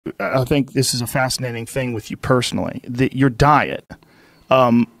I think this is a fascinating thing with you personally. Your diet.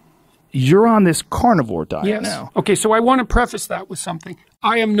 You're on this carnivore diet now. Okay, so I want to preface that with something.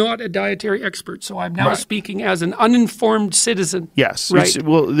 I am not a dietary expert, so I'm now speaking as an uninformed citizen. Yes. Right.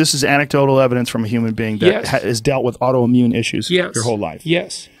 Well, this is anecdotal evidence from a human being that has dealt with autoimmune issues your whole life.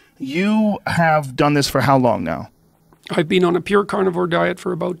 Yes. You have done this for how long now? I've been on a pure carnivore diet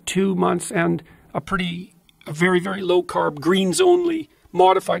for about 2 months and a very, very low carb, greens only,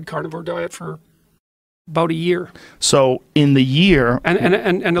 modified carnivore diet for about a year. So in the year...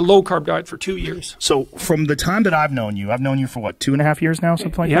 And a low carb diet for 2 years. So from the time that I've known you for what, 2.5 years now,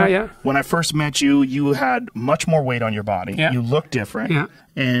 something like that? Yeah. When I first met you, you had much more weight on your body. Yeah. You looked different. Yeah.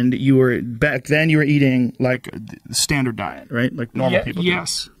 And back then you were eating like the standard diet, right? Like normal people do.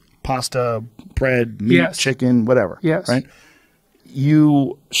 Yes. Pasta, bread, meat, chicken, whatever. Yes. Right?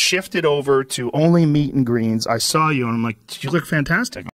 You shifted over to only meat and greens. I saw you and I'm like, you look fantastic.